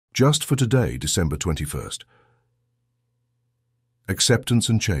Just for today, December 21st. Acceptance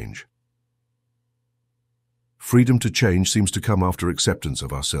and change. Freedom to change seems to come after acceptance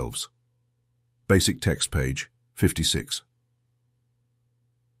of ourselves. Basic text page 56.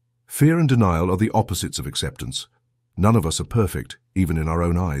 Fear and denial are the opposites of acceptance. None of us are perfect, even in our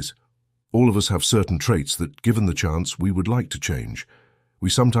own eyes. All of us have certain traits that, given the chance, we would like to change. We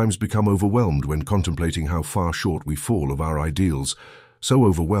sometimes become overwhelmed when contemplating how far short we fall of our ideals, so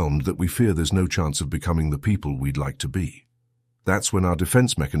overwhelmed that we fear there's no chance of becoming the people we'd like to be. That's when our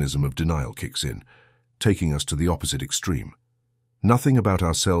defense mechanism of denial kicks in, taking us to the opposite extreme. Nothing about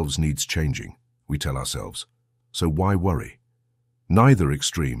ourselves needs changing, we tell ourselves. So why worry? Neither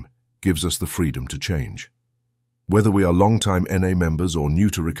extreme gives us the freedom to change. Whether we are long-time NA members or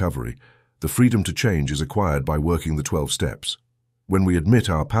new to recovery, the freedom to change is acquired by working the 12 steps. When we admit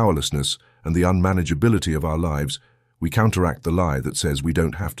our powerlessness and the unmanageability of our lives, we counteract the lie that says we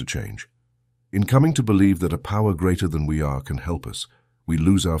don't have to change. In coming to believe that a power greater than we are can help us, we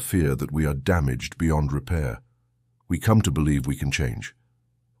lose our fear that we are damaged beyond repair. We come to believe we can change.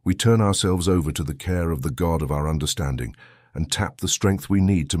 We turn ourselves over to the care of the God of our understanding and tap the strength we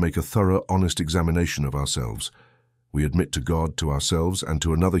need to make a thorough, honest examination of ourselves. We admit to God, to ourselves, and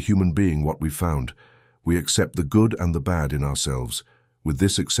to another human being what we've found. We accept the good and the bad in ourselves. With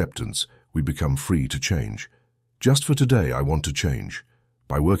this acceptance, we become free to change. Just for today, I want to change.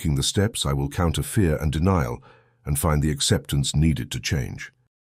 By working the steps, I will counter fear and denial and find the acceptance needed to change.